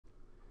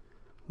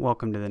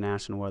Welcome to the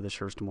National Weather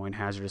Service Des Moines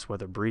Hazardous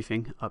Weather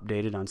Briefing,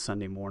 updated on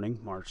Sunday morning,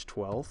 March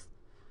 12th.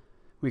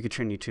 We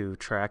continue to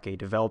track a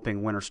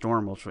developing winter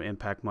storm which will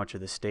impact much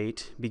of the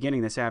state,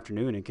 beginning this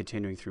afternoon and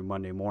continuing through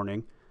Monday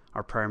morning.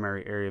 Our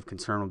primary area of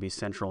concern will be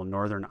central and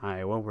northern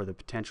Iowa, where the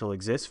potential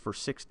exists for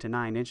 6 to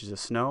 9 inches of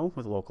snow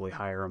with locally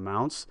higher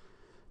amounts.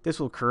 This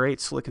will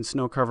create slick and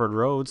snow-covered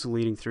roads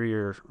leading through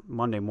your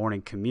Monday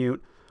morning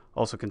commute.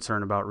 Also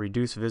concerned about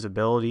reduced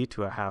visibility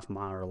to a half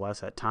mile or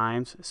less at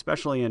times,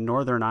 especially in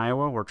northern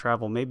Iowa where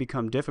travel may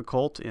become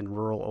difficult in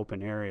rural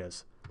open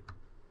areas.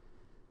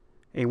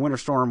 A winter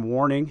storm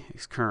warning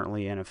is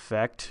currently in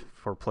effect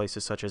for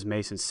places such as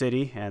Mason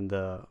City and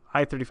the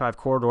I-35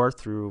 corridor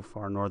through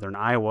far northern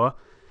Iowa.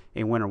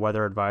 A winter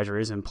weather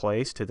advisory is in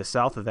place to the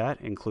south of that,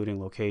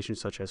 including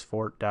locations such as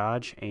Fort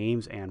Dodge,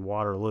 Ames, and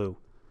Waterloo.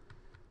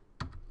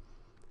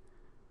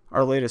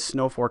 Our latest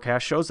snow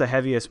forecast shows the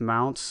heaviest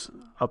amounts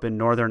up in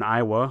northern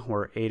Iowa,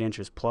 where 8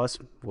 inches plus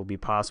will be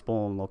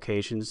possible in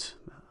locations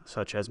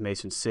such as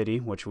Mason City,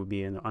 which would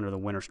be under the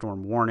winter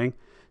storm warning.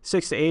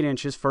 6 to 8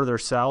 inches further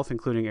south,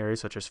 including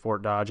areas such as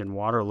Fort Dodge and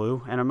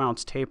Waterloo, and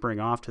amounts tapering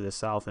off to the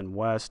south and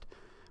west,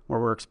 where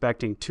we're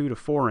expecting 2 to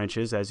 4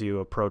 inches as you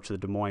approach the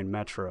Des Moines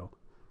metro.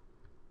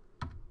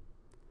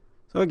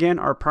 So again,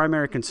 our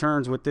primary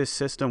concerns with this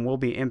system will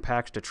be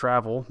impacts to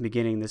travel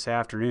beginning this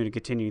afternoon and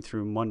continuing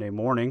through Monday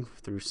morning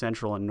through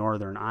central and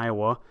northern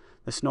Iowa.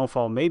 The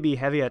snowfall may be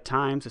heavy at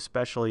times,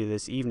 especially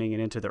this evening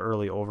and into the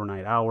early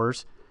overnight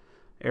hours.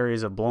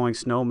 Areas of blowing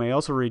snow may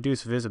also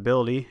reduce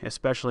visibility,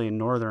 especially in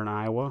northern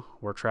Iowa,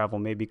 where travel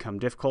may become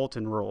difficult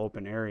in rural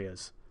open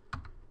areas.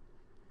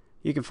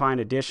 You can find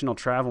additional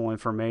travel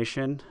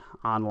information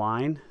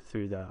online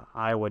through the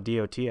Iowa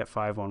DOT at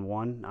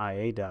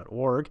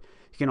 511ia.org.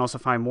 You can also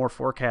find more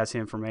forecast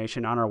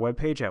information on our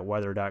webpage at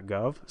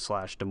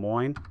weather.gov/Des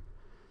Moines.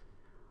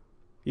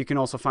 You can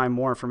also find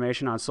more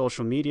information on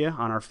social media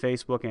on our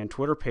Facebook and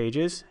Twitter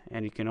pages,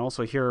 and you can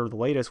also hear the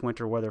latest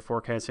winter weather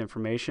forecast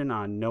information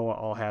on NOAA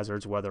All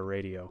Hazards Weather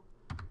Radio.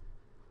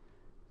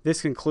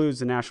 This concludes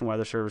the National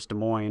Weather Service Des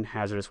Moines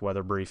Hazardous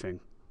Weather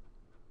Briefing.